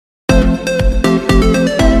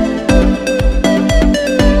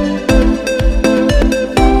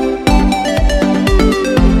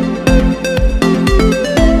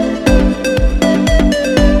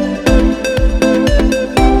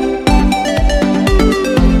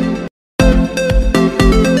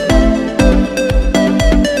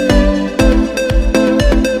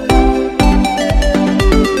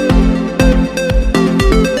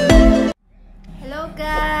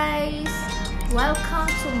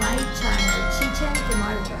my channel, CHI-CHEN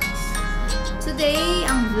Vlogs. Today,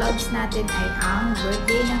 ang vlogs natin ay ang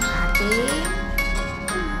birthday ng ating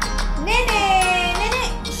Nene! Nene!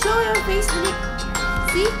 Show your face, Nick!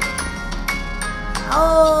 See?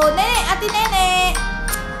 Oh, Nene! Ate Nene!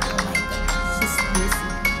 Oh my God, she's busy.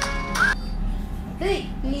 Dali,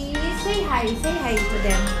 please say hi. Say hi to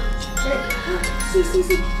them. Dali.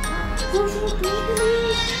 See. Go,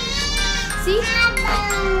 dali. See?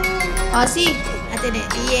 Oh, see? Ate Nene.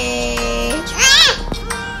 Yay!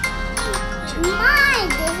 Mine!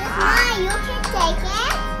 This is mine. You can take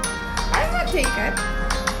it. I will take it.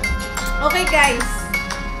 Okay, guys.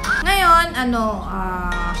 Ngayon,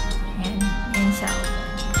 yan siya.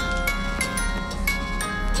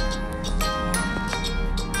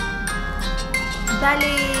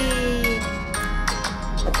 Dali,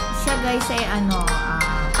 siya guys ay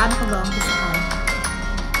paano ko ba umpisahan?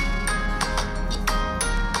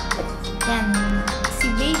 Yan,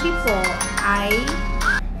 si baby po ay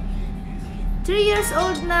 3 years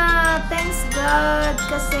old na. Thanks God,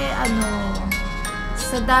 kasi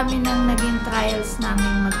sa dami ng naging trials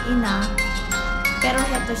namin mag-ina, pero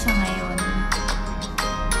heto siya ngayon.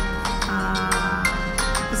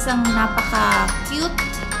 Isang napaka-cute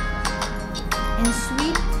and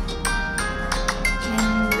sweet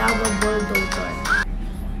and lovable daughter.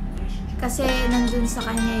 Kasi nandun sa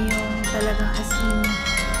kanya yung talagang as in,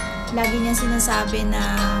 lagi niya sinasabi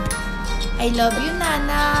na I love you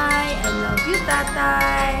nanay, I love you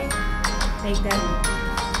tatay, like that.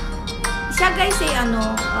 Siya guys ay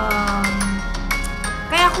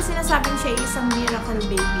kaya ako sinasabing siya ay isang miracle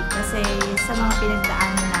baby kasi sa mga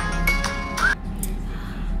pinagdaanan namin.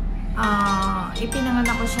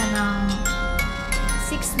 Ipinanganak ko siya ng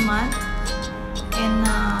 6 months and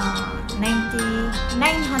 930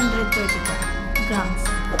 grams.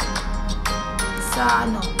 Sa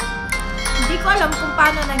hindi ko alam kung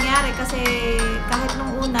paano nangyari kasi kahit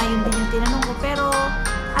nung una yun din yung tinanong ko, pero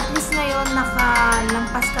at least ngayon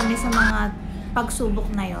nakalampas kami sa mga pagsubok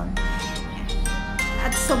na yon.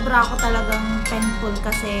 At sobra ako talagang thankful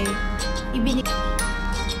kasi ibinigay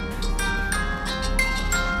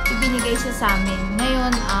siya sa amin.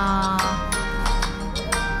 Ngayon,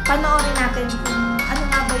 panoorin natin kung ano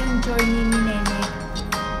nga ba yung journey ni Nene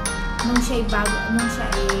nung siya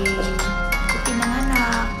ay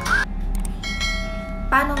pinanganak.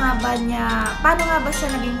 Paano nga ba siya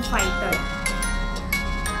naging fighter?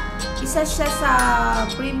 Isa siya sa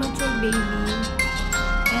premature baby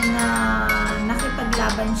and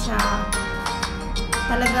nakipaglaban siya.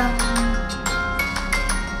 Talagang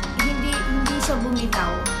hindi siya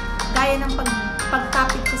bumitaw. Gaya ng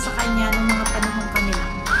pagkapit ko sa kanya ng mga panahon kami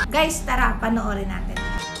lang. Guys, tara, panoorin natin.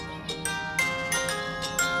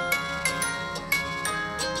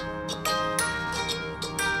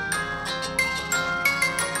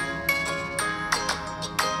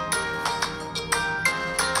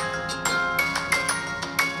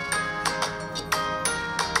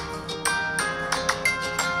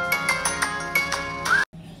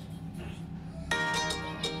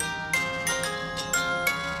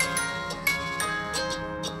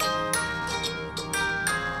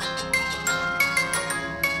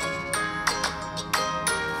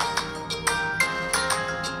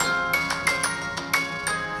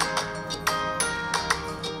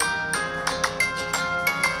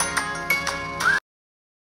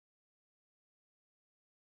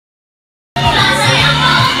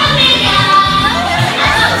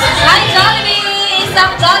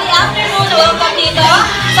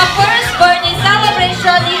 Sa first birthday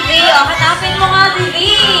celebration ni Rio. Hanapin mo nga si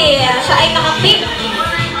Rio. Siya ay nakapik.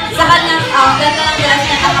 Sa kanyang, ganda ng dress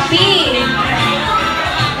niya, nakapik.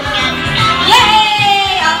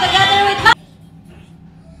 Yay! All together with my...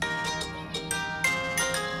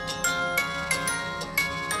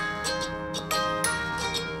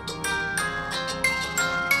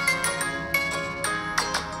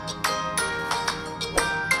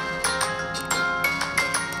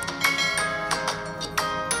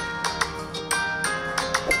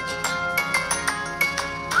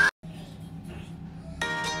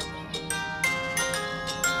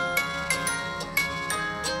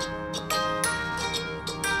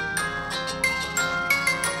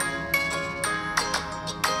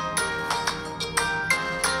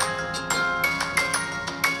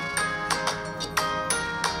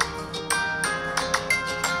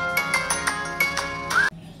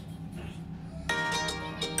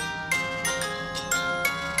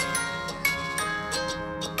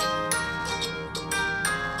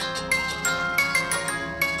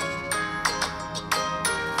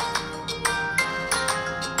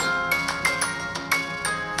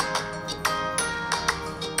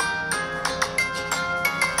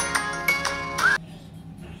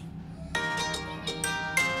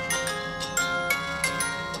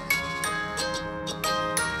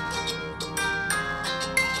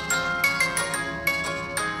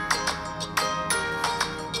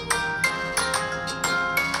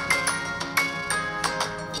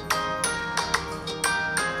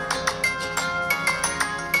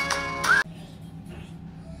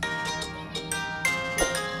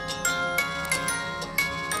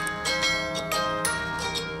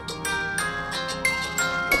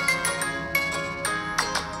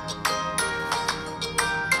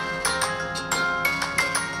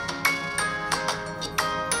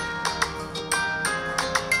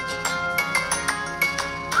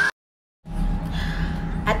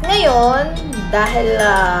 ngayon, dahil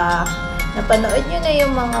napanood nyo na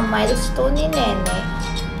yung mga milestone ni Nene,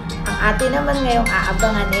 ang atin naman ngayong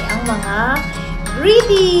aabangan ay ang mga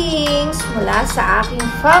greetings mula sa aking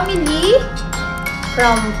family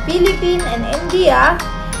from Philippines and India,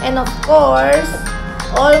 and of course,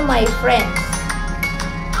 all my friends.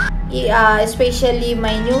 Especially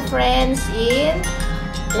my new friends in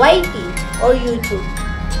YT or YouTube.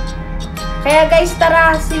 Kaya guys,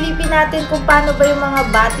 tara, silipin natin kung paano ba yung mga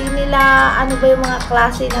bati nila, ano ba yung mga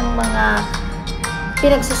klase ng mga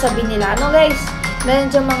pinagsasabi nila. Ano guys, meron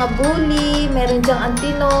dyang mga bully, meron dyang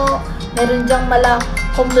antino, meron dyang mala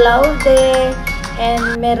cum laude,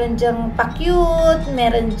 and meron dyang pa-cute,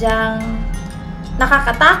 meron dyang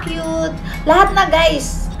nakakata-cute. Lahat na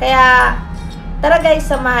guys. Kaya, tara guys,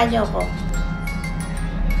 samahan nyo ko.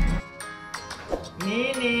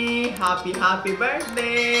 Nene, happy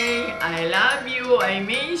birthday! I love you, I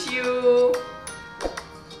miss you.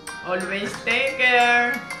 Always take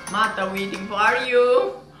care. Mata waiting for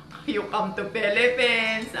you. You come to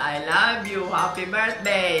Philippines. I love you. Happy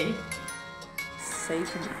birthday.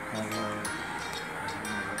 Safe.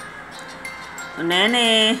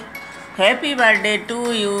 Nene, happy birthday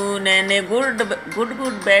to you. Nene, good,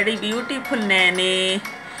 very beautiful Nene.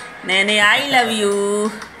 Nene, I love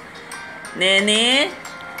you.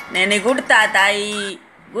 Nene, good tatai,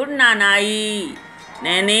 good nanai.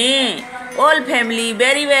 Nene, all family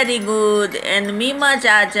very good, and Mima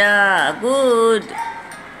Chacha good.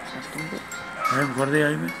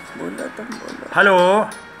 Hello,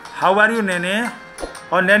 how are you, Nene?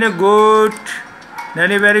 Oh, Nene good.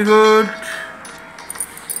 Nene very good.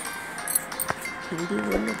 Hindi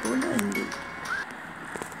बोलो हिंदी.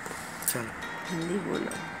 चलो हिंदी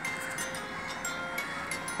बोलो.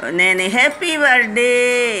 Nene, happy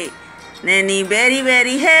birthday. Nene,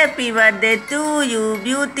 very happy birthday to you,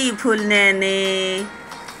 beautiful Nene.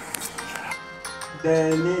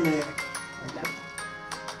 Nene,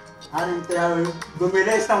 ano tayo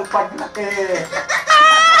bumili isang paglaki.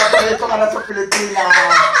 Ito ka na sa Pilipinas.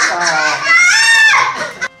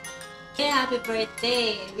 Happy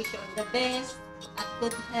birthday. Wish you all the best at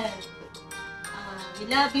good health. We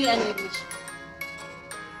love you and we wish you.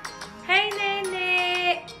 Hi,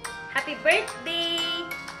 Nene! Happy birthday!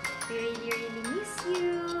 We really miss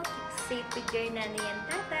you. Keep safe with your nanay and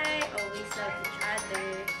tatay. Always love each other.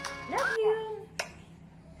 Love you!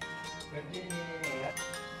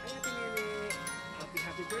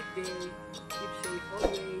 Happy birthday! Keep safe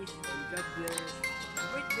always and God bless.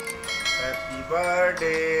 Happy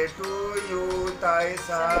birthday to you,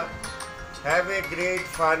 Taisa. Have a great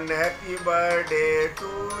fun. Happy birthday to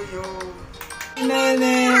you.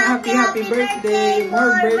 Nene, happy birthday.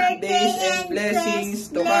 More birthdays and blessings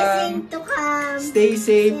to come. Stay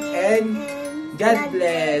safe and God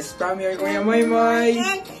bless. From your Kuya Moy Moy.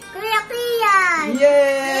 And Kuya Kian.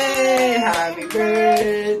 Yay! Happy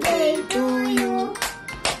birthday to you.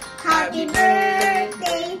 Happy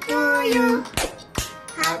birthday to you.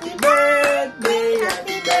 Happy birthday,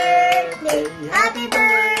 Happy birthday. Happy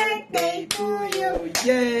birthday to you.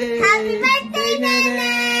 Yay! Happy birthday,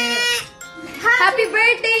 Nene. Happy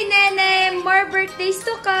birthday, Nene! More birthdays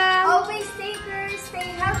to come! Always take care. Stay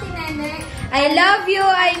healthy, Nene. I love you!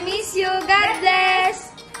 I miss you! God bless!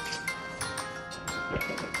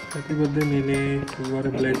 Happy birthday, Nene. You are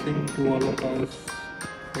a blessing to all of us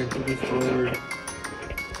and to this world.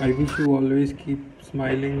 I wish you always keep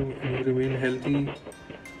smiling and remain healthy.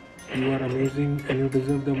 You are amazing and you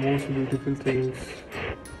deserve the most beautiful things.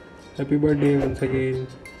 Happy birthday once again.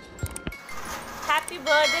 Happy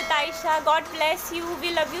birthday, Taisha. God bless you.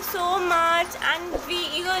 We love you so much and we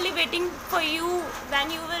eagerly waiting for you when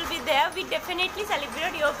you will be there. We definitely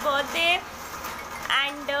celebrate your birthday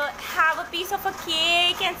and have a piece of a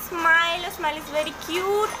cake and smile. Your smile is very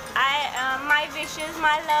cute. My wishes,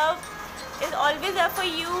 my love is always there for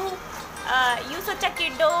you. You such a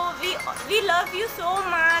kiddo. We love you so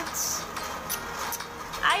much.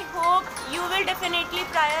 I hope you will definitely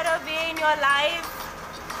prior a way in your life.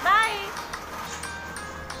 Bye.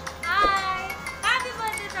 Hi! Happy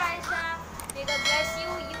birthday, Taisha! May God bless you.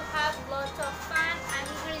 You have lots of fun. I'm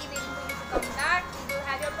eagerly waiting for you to come back. We will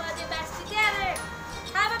have your birthday bash together.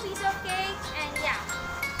 Have a piece of cake and yeah,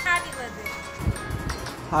 happy birthday.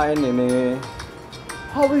 Hi, Nene.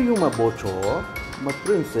 How are you, my bocho? My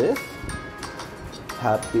princess?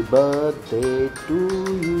 Happy birthday to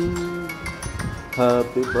you.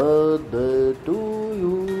 Happy birthday to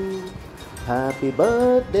you. Happy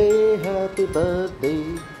birthday, happy birthday.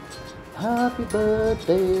 Happy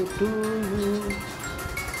birthday to you.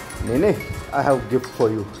 Nene, I have a gift for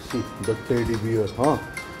you. See, the teddy bear, huh?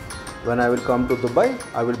 When I will come to Dubai,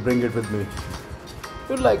 I will bring it with me.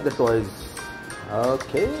 You like the toys?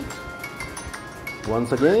 Okay.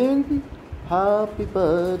 Once again, happy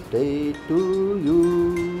birthday to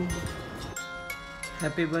you.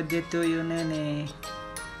 Happy birthday to you, Nene.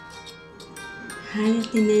 Hi,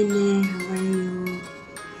 Ate Nene. How are you?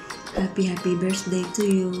 Happy birthday to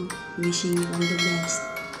you. Wishing you all the best.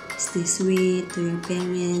 Stay sweet to your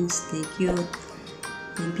parents. Stay cute.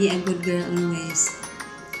 And be a good girl always.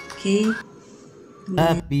 Okay?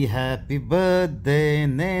 Happy birthday,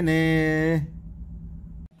 Nene.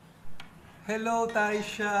 Hello,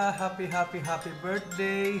 Taisha. Happy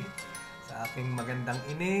birthday sa aking magandang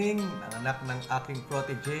ining, ang anak ng aking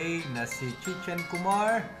protege na si CHI-CHEN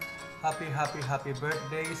Kumar. Happy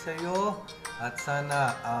birthday sa iyo at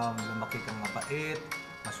sana lumaki kang mabait,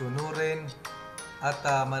 masunurin at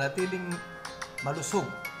manatiling malusog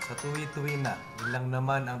sa tuwi-tuwi na. Yun lang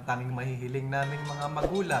naman ang tanging mahihiling naming mga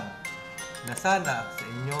magulang na sana sa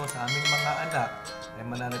inyo, sa aming mga anak ay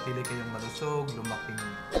mananatili kayong malusog, lumaking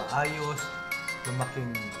maayos, lumaking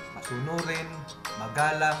masunurin,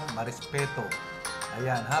 magalang, marespeto.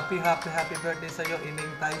 Ayan, happy birthday sa iyo,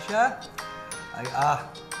 Ining Taisha. Ay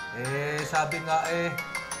sabi nga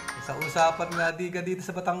sa usapan nga dito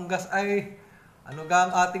sa Batangas ay ano ga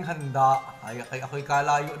ang ating handa? Ay ako'y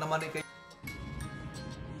kalayo naman kay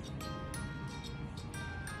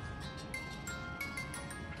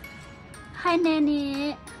Hi,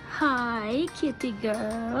 Nene. Hi, cutie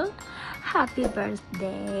girl. Happy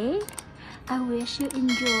birthday. I wish you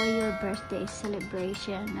enjoy your birthday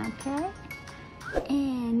celebration, okay?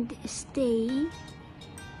 And stay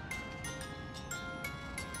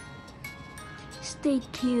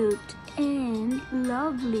cute and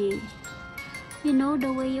lovely. You know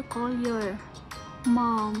the way you call your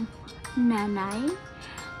mom Nanay?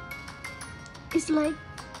 It's like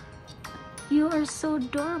you are so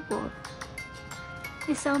adorable.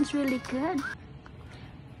 It sounds really good.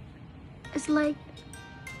 It's like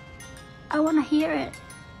I want to hear it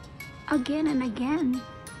again and again.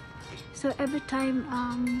 So every time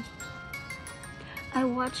I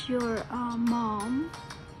watch your mom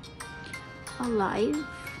alive,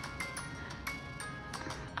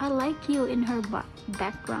 I like you in her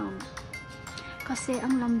background. Kasi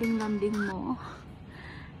ang lambing-lambing mo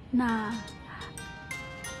na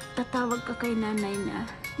tatawag ka kay nanay na,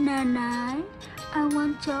 Nanay, I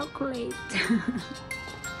want chocolate.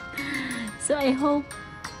 So I hope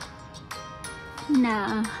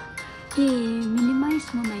na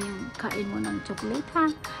minimize mo na yung kain mo ng chocolate,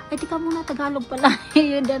 ha? Ay, tika muna, Tagalog pala.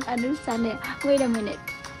 Yun dan, sana. Wait a minute.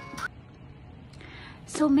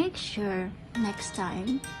 So make sure next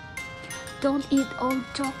time, don't eat all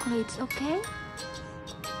chocolates, okay?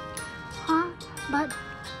 Huh? But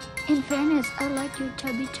in fairness, I like your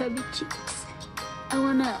chubby cheeks. I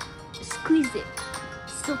wanna squeeze it.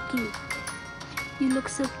 So cute. You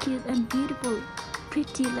look so cute and beautiful,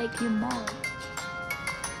 pretty like your mom.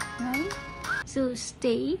 Right? So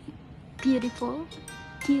stay beautiful,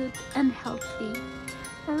 cute, and healthy.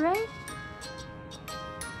 Alright?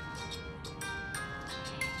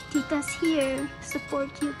 Tita's here,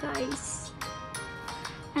 support you guys.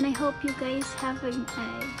 And I hope you guys have a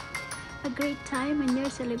great time in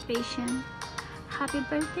your celebration. Happy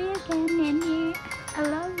birthday again, Nene. I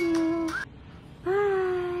love you.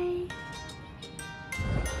 Bye.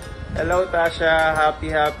 Hello, Tasha.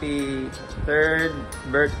 Happy 3rd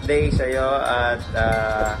birthday sa'yo at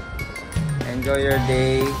enjoy your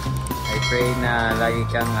day. I pray na lagi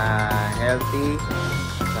kang healthy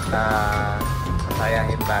saka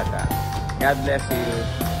masayahin bata. God bless you.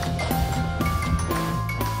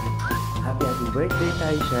 Happy birthday,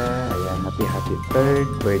 Taisha. Ayan, happy 3rd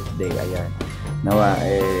birthday. Ayan. Nawa,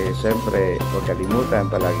 syempre, huwag kalimutan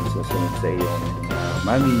palaging susunod sa iyong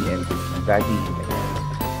mommy and daddy. Ayan.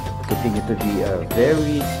 Continue to be a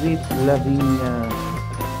very sweet, loving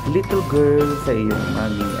little girl sa iyong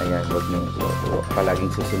mommy. Ayan, huwag palaging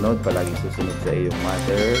susunod sa iyong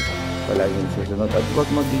mother. Palaging susunod at huwag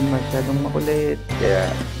maging masyadong makulit. Kaya,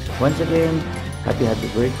 once again, happy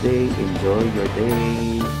birthday. Enjoy your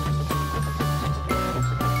day.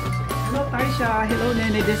 Hello, Taisha. Hello,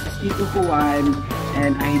 Nene. This is Tito Juan.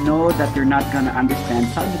 And I know that you're not gonna understand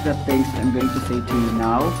some of the things I'm going to say to you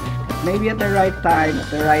now. Maybe at the right time, at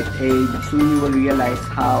the right age, soon you will realize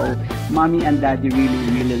how mommy and daddy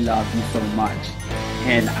really love you so much.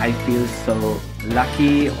 And I feel so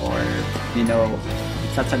lucky, or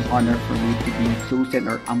it's such an honor for me to be chosen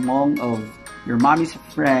or among of your mommy's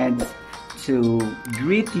friends to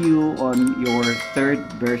greet you on your 3rd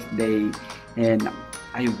birthday. And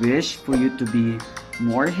I wish for you to be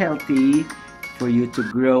more healthy, for you to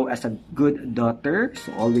grow as a good daughter.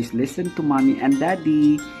 So always listen to mommy and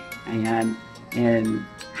daddy. Ayan. And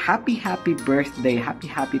happy birthday. Happy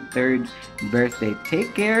 3rd birthday.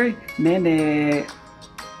 Take care, Nene.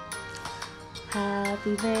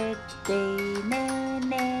 Happy birthday,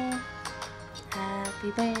 Nene. Happy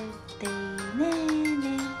birthday,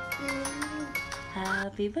 Nene.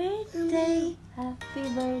 Happy birthday. Happy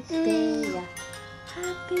birthday. Yeah.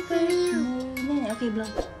 Happy birthday, Nene. Okay, blow.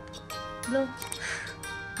 Blow.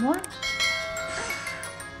 More.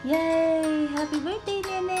 Yay! Happy birthday,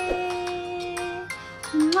 Nene.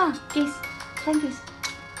 Mwah! Kiss. Thank you.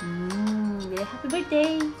 Happy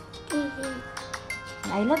birthday.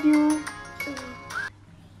 I love you.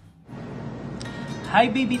 Hi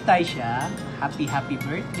baby Taisha, happy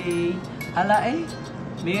birthday. Hala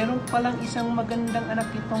meron palang isang magandang anak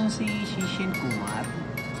itong si CHI-CHEN Kumar.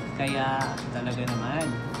 Kaya talaga naman,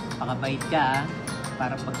 pakabait ka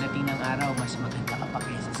para pagdating ng araw mas maganda ka pa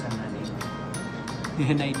kaysa sa nanay mo.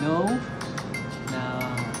 And I know na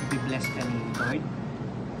be-blessed ka ni Lord.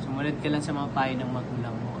 Sumunod ka lang sa mga payo ng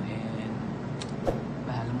magulang mo and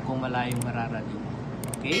alam kong malayong mararating mo.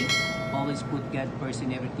 Okay? Always put God first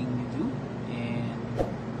in everything you do.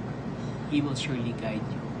 He will surely guide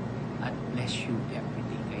you at bless you every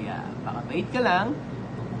day. Kaya pakabait ka lang,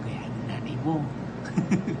 pagpugayan ng nanay mo.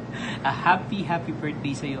 A happy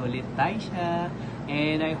birthday sa'yo ulit, Taisha.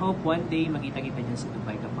 And I hope one day makita kita dyan sa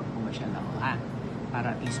Dubai kapag pumasyal ako, ha?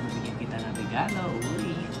 Para at least mabigyan kita ng regalo.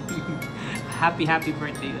 Uy. Happy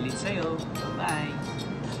birthday ulit sa'yo. Bye-bye.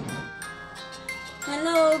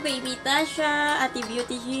 Hello, baby Tasha. Ate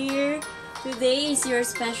Beauty here. Today is your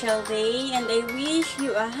special day and I wish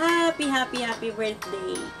you a happy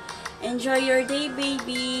birthday. Enjoy your day,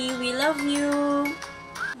 baby. We love you.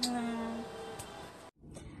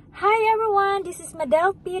 Hi everyone, this is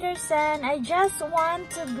Madel Peterson. I just want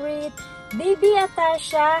to greet baby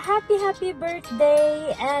Atasha happy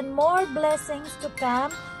birthday and more blessings to come.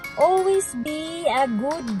 Always be a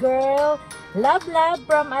good girl. Love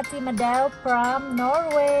from Ate Madel from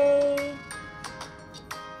Norway.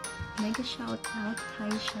 Mega shout out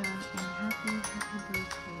Taisha and happy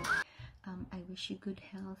birthday. I wish you good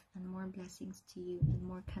health and more blessings to you and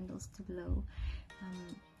more candles to blow.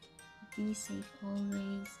 Be safe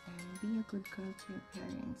always and be a good girl to your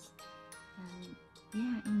parents. And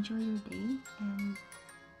yeah, enjoy your day and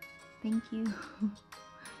thank you.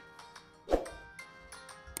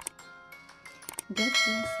 God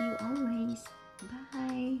bless you always.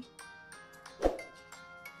 Bye.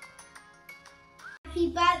 Happy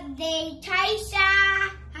birthday, Taisha!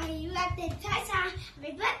 Happy birthday, Taisha!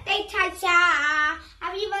 Happy birthday, Taisha!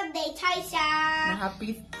 Happy birthday, Taisha!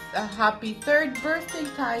 Happy 3rd birthday,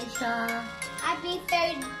 Taisha! Happy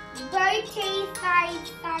 3rd birthday,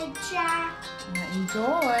 Taisha!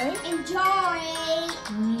 Enjoy!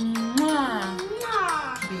 Mwah.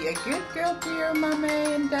 Be a good girl to your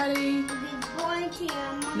mommy and daddy. Be born to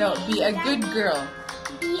your mommy. No, be a good girl.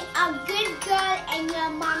 Be a good girl and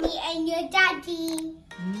your mommy and your daddy.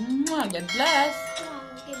 God bless.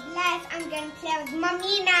 God bless. I'm gonna play with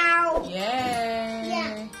mommy now. Yay!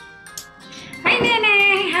 Yeah. Hi,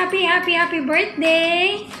 Nene! Happy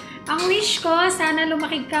birthday! Ang wish ko, sana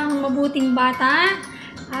lumaki kang mabuting bata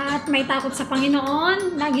at may takot sa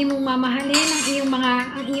Panginoon. Lagi mong mamahalin ang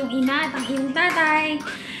iyong ina at ang iyong tatay.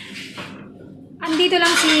 Andito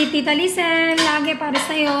lang si Tita Lizel, lagi para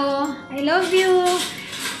sa'yo. I love you!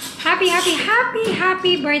 Happy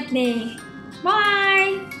birthday!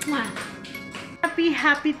 Bye!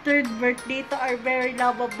 Happy 3rd birthday to our very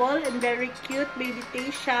lovable and very cute baby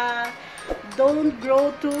Taisha. Don't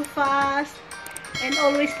grow too fast and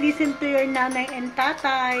always listen to your nanay and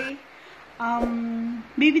tatay.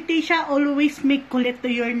 Baby Taisha, always make kulit to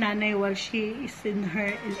your nanay while she is in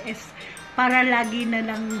her LS para lagi na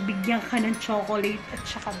lang bigyan ka ng chocolate at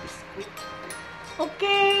saka biscuit.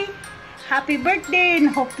 Okay? Happy birthday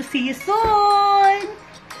and hope to see you soon!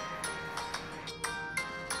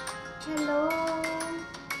 Hello!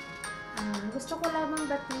 Gusto ko lamang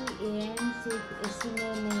batiin si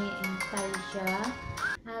Nene and Taisha.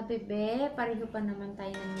 Bebe, pareho pa naman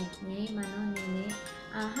tayo ng nickname, Nene.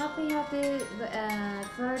 Happy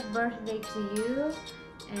 3rd birthday to you.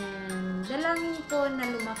 And dalangin ko na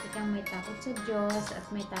lumaki kang may takot sa Diyos at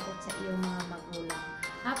may takot sa iyong mga magulang.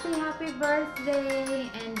 Happy birthday!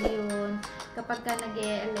 And yun, kapag ka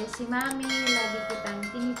nag-ELS si Mami, lagi kitang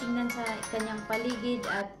tinitingnan sa kanyang paligid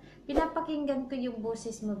at pinapakinggan ko yung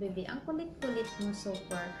boses mo, baby. Ang kulit-kulit mo,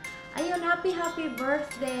 super. Ayun, happy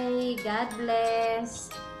birthday! God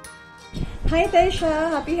bless! Hi,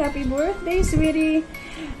 Taisha! Happy birthday, sweetie!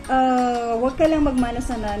 Huwag ka lang magmana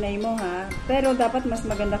sa nanay mo, ha? Pero dapat mas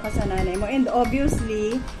maganda ka sa nanay mo. And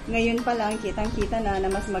obviously, ngayon pa lang kitang-kita na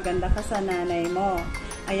mas maganda ka sa nanay mo.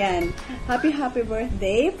 Ayan. Happy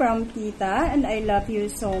birthday from Tita, and I love you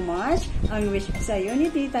so much. Ang wish sa'yo ni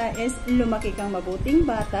Tita is lumaki kang mabuting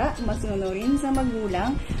bata, masunurin sa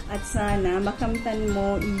magulang, at sana makamtan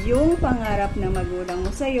mo yung pangarap ng magulang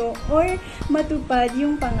mo sa'yo or matupad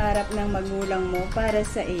yung pangarap ng magulang mo para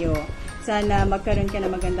sa iyo. Sana magkaroon ka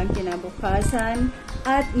ng magandang kinabukasan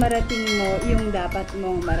at marating mo yung dapat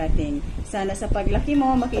mong marating. Sana sa paglaki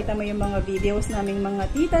mo, makita mo yung mga videos naming mga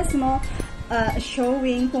titas mo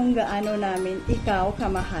showing kung gaano namin ikaw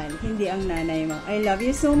kamahal, hindi ang nanay mo. I love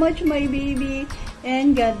you so much, my baby,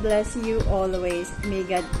 and God bless you always. May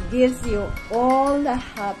God gives you all the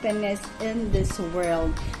happiness in this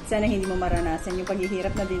world. Sana hindi mo maranasan yung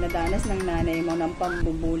paghihirap na dinadanas ng nanay mo ng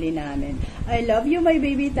pambubuli namin. I love you, my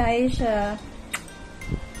baby Taisha.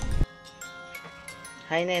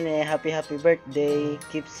 Hi Nene, happy birthday.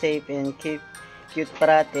 Keep safe and keep cute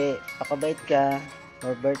parate. Pakabait ka.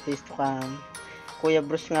 More birthdays to come. Kuya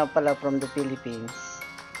Bruce nga pala from the Philippines.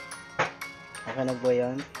 Okay na ba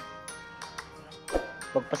yun?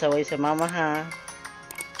 Pagpasaway sa mama ha.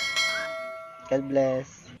 God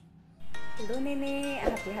bless. Hello Nene,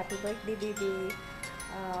 happy birthday baby.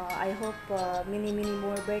 I hope many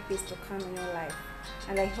more birthdays to come in your life.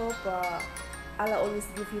 And I hope Allah always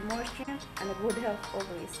give you more strength and a good health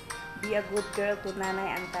always. Be a good girl to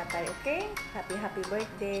nanay and tatay, okay? Happy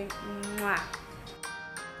birthday. Mwah!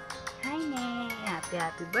 Hi Ne!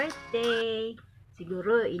 Happy birthday!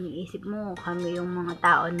 Siguro iniisip mo kami yung mga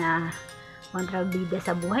tao na kontrabida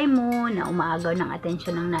sa buhay mo, na umaagaw ng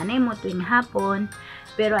atensyon ng nanay mo tuwing hapon.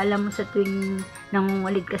 Pero alam mo sa tuwing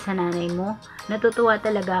nangungulit ka sa nanay mo, natutuwa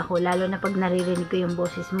talaga ako, lalo na pag naririnig ko yung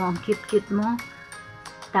boses mo, ang cute mo.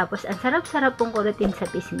 Tapos ang sarap-sarap pong kurutin sa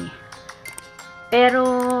pisngi. Pero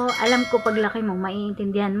alam ko paglaki mo,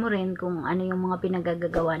 maiintindihan mo rin kung ano yung mga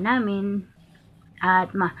pinagagagawa namin.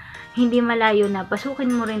 At hindi malayo na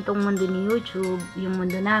pasukin mo rin tong mundo ni YouTube, yung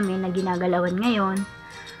mundo namin na ginagalawan ngayon.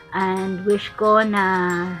 And wish ko na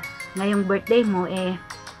ngayong birthday mo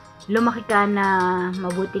lumaki ka na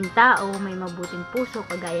mabuting tao, may mabuting puso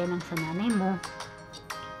kagaya ng sa nanay mo.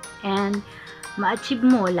 And ma-achieve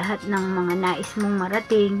mo lahat ng mga nais mong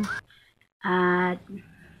marating. At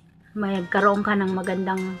magkaroon ka ng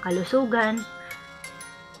magandang kalusugan.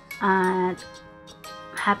 At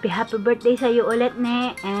happy birthday sa iyo ulit,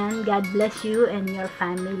 Ne, and God bless you and your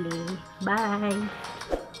family. Bye! And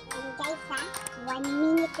guys 1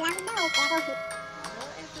 minute lang daw, pero... Hello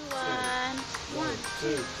everyone! 1,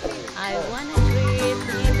 2, 3. I wanna greet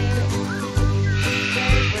Nene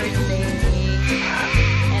their birthday,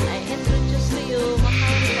 and I introduce to you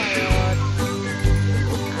Makari Parrot.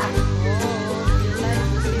 I hope you like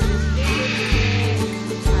to see this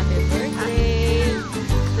video. Happy birthday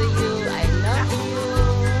to you. I love you.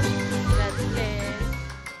 God bless.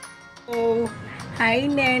 Oh, hi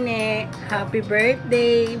Nene! Happy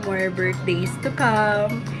birthday! More birthdays to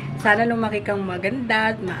come! Sana lumaki kang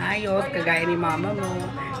maganda at maayos kagaya ni mama mo.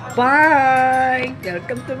 Bye!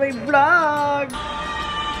 Welcome to my vlog!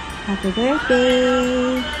 Happy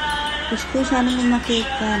birthday! Gusto ko sana lumaki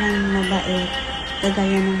ka ng mabait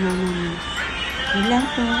kagaya ng mama mo. Yun lang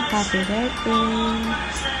po. Happy birthday!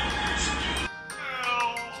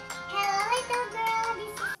 Hello little girl,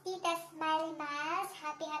 this is Tita Smiley Mas.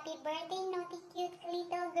 Happy birthday, naughty cute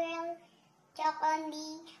little girl. Joke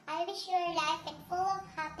only. I wish your life is full of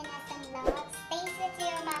happiness and love. Stay sweet to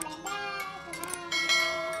your mom and dad.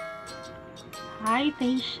 Hi,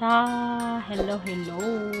 Taisha! Hello!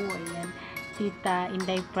 Ayan, Tita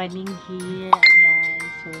Inday Praning here. Ayan,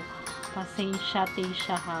 so, pasensya,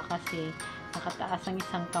 Taisha ha, kasi nakataas ang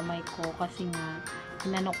isang kamay ko kasi nga,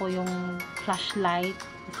 inano ko yung flashlight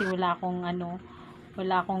kasi wala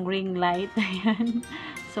akong ring light. Ayan.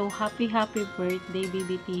 So, happy birthday,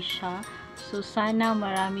 baby Taisha. So, sana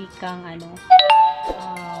marami kang ang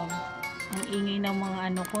ingay ng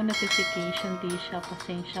mga notification, Taisha.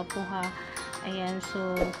 Pasensya po ha. Ayan,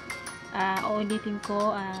 so, uulitin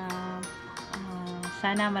ko,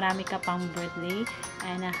 sana marami ka pang birthday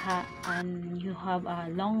and you have a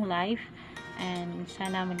long life, and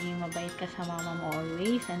sana maging mabait ka sa mama mo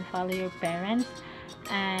always and follow your parents,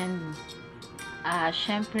 and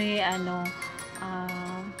syempre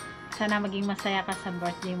sana maging masaya ka sa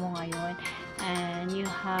birthday mo ngayon, and you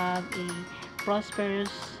have a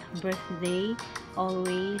prosperous birthday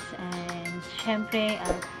always. And syempre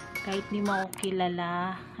kahit di mo ako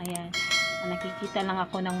kilala, ayan, nakikita lang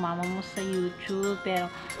ako ng mama mo sa YouTube, pero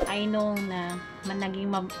I know na naging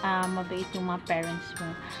mabait yung mga parents mo.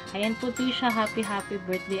 Ayan po, Tisha, happy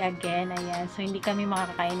birthday again. Ayan, so hindi kami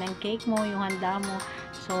makakain ng cake mo, yung handa mo.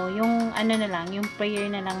 So, yung ano na lang, yung prayer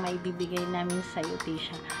na lang may bibigay namin sa iyo,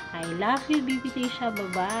 Tisha. I love you, baby Tisha.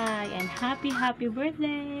 Bye-bye. And happy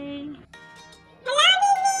birthday!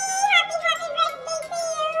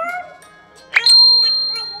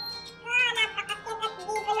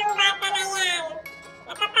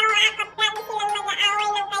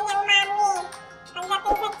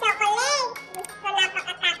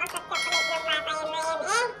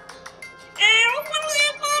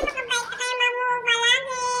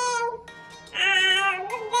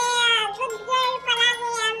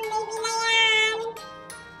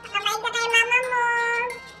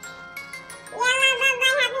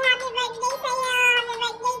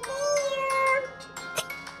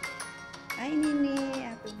 Hi, Nene.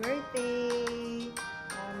 Happy birthday.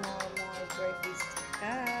 More birthdays to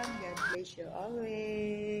come. God bless you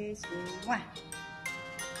always. Mwah!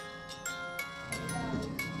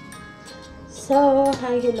 So,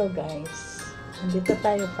 hello guys. Andito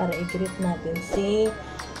tayo para i-greet natin si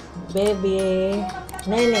Baby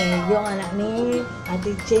Nene, yung anak ni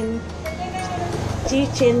Ate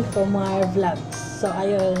CHI-CHEN Kumar Vlogs. So,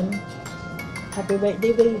 ayun. Happy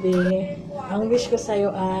birthday, baby. Ang wish ko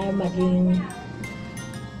sa'yo ay maging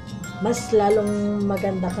mas lalong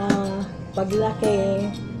maganda ka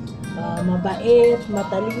paglaki, mabait,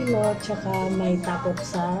 matalino, tsaka may takot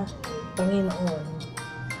sa Panginoon.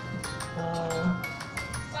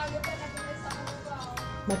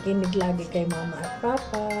 Makinig lagi kay mama at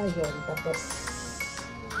papa, yun. Tapos,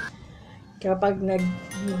 kapag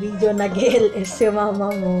nag-video nag-LS si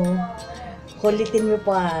mama mo, kulitin mo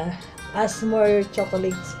pa, ask more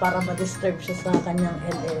chocolates para ma-disturb siya sa kanyang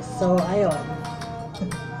LS. So, ayun.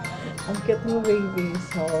 Ang cute mo, baby.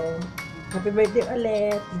 So, happy birthday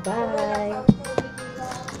ulit. Bye!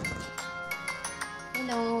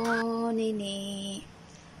 Hello, Nene.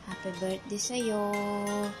 Happy birthday sa'yo.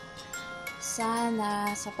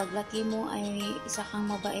 Sana sa paglaki mo ay isa kang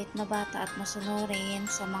mabait na bata at masunurin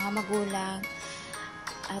sa mga magulang.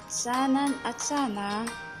 At sana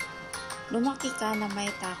lumaki ka na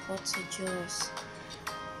may takot sa Diyos.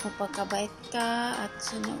 Mapagkabait ka at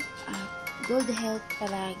good health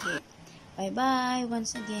palagi. Bye-bye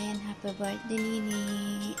once again. Happy birthday,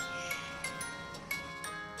 Nene.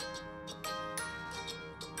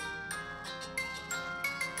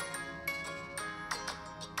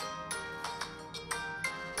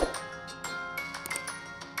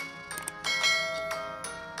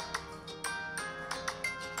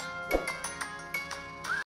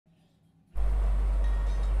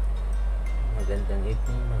 Magandang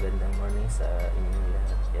evening, magandang morning sa inyong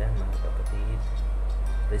lahat yan mga kapatid.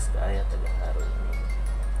 Please kaaya taga-araw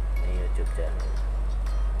na YouTube channel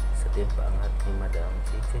sa timpangat ni Madam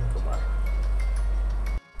CHI-CHEN Kumar.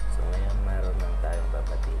 So ngayon mayroon lang tayong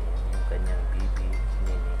babatiin yung kanyang baby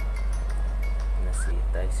Nene na si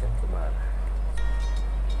Tyson Kumar.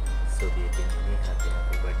 So baby Nene, happy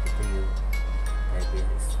birthday to you. My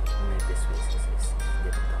best wishes is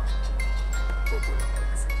ganito. Bubulong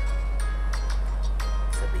ka sa iyo.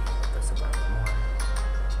 Sabihin mo ito sa mama mo, ha?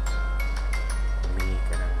 Humingi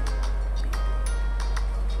ka ng baby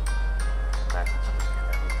para kami ka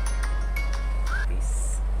lang.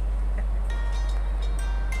 Peace.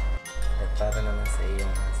 At para naman sa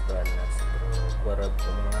iyong husband na si Bro Warab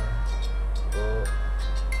Kumar o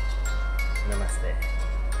Namaste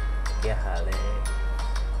Kya hale.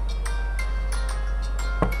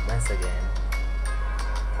 Once again,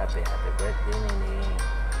 happy birthday, Nene.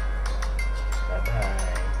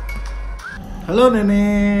 Bye-bye. Hello,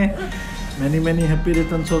 Nene. Many happy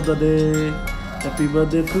returns of the day. Happy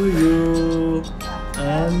birthday to you.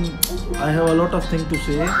 And I have a lot of things to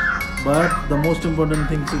say, but the most important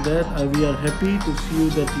thing is that we are happy to see you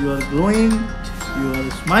that you are growing, you are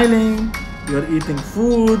smiling, you are eating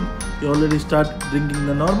food, you already start drinking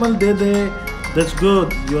the normal day. That's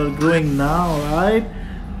good. You are growing now, right?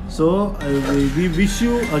 So we wish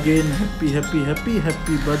you again happy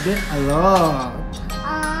birthday a lot.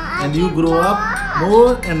 And you grow up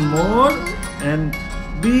more and more and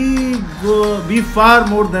be far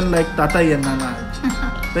more than like Tata and Nana.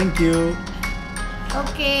 Thank you.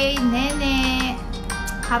 Okay, Nene.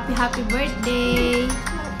 Happy birthday.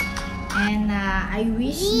 And I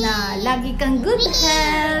wish na lagi kang good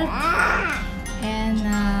health. And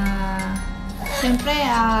siyempre,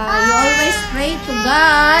 you always pray to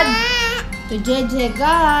God, to JJ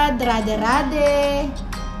God, Rade.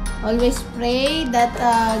 Always pray that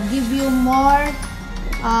give you more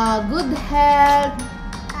good health,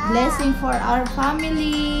 blessing for our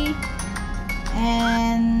family,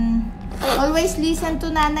 and always listen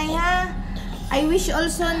to Nanay, ha? I wish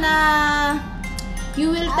also na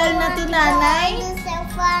you will tell na to Nanay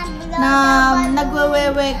na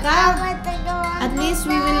nagwewewe ka. At least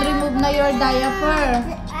we will remove na your diaper.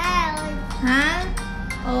 Ha?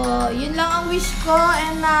 Oh, yun lang ang wish ko,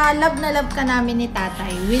 and love na love ka namin ni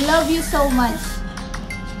tatay. We love you so much.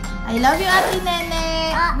 I love you, Ate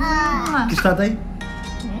Nene. Kiss tatay.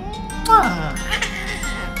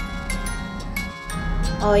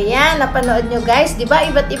 Oh, yan. Napanood nyo, guys. Diba,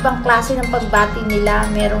 iba't ibang klase ng pagbati nila.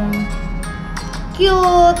 Merong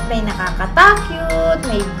cute, may nakakata-cute,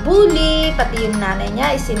 may bully. Pati yung nanay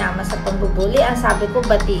niya isinama sa pambubuli. Ang sabi ko,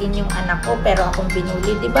 batiin yung anak ko, pero akong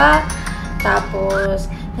binuli, diba? Tapos,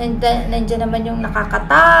 nandiyan naman yung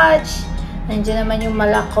nakaka-touch. Nandiyan naman yung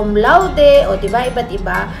cum laude. O, diba? Iba't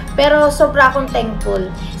iba. Pero, sobra akong thankful.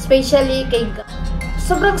 Especially kay...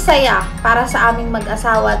 Sobrang saya para sa aming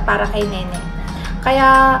mag-asawa at para kay Nene.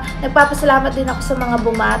 Kaya, nagpapasalamat din ako sa mga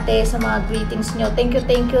bumate, sa mga greetings nyo. Thank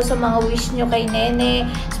you sa mga wish nyo kay Nene.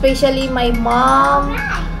 Especially my mom,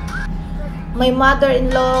 my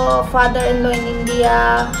mother-in-law, father-in-law in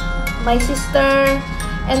India, my sister,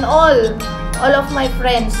 and all of my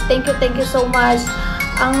friends. Thank you so much.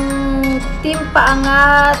 Ang Team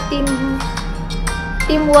Paangat, Team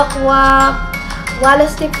Wakwak,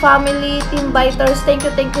 Wallace Tip Family, Team Biters, thank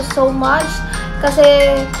you so much.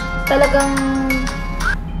 Kasi talagang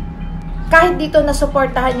kahit dito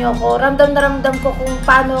nasuportahan nyo ako, ramdam na ramdam ko kung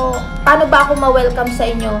paano ba ako ma-welcome sa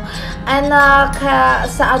inyo. And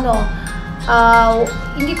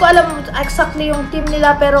hindi ko alam exactly yung team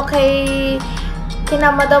nila, pero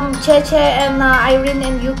kina Madam CHI-CHEN and Irene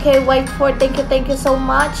and UK Whiteford, thank you so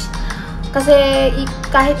much. Kasi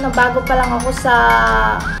kahit na bago pa lang ako sa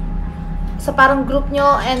parang group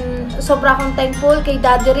nyo, and sobra akong thankful kay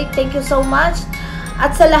Daddy Rick, thank you so much.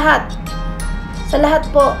 At sa lahat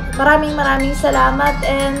po, maraming salamat,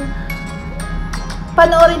 and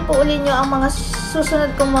panoorin po ulit nyo ang mga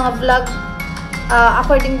susunod kong mga vlog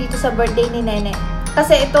according dito sa birthday ni Nene.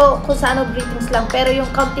 Kasi ito, kung sa greetings lang, pero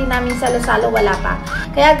yung counting namin salo-salo wala pa.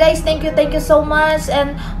 Kaya guys, thank you so much,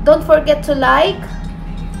 and don't forget to like,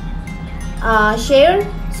 share,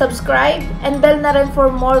 subscribe, and bell na rin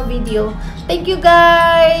for more video. Thank you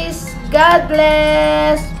guys! God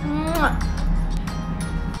bless!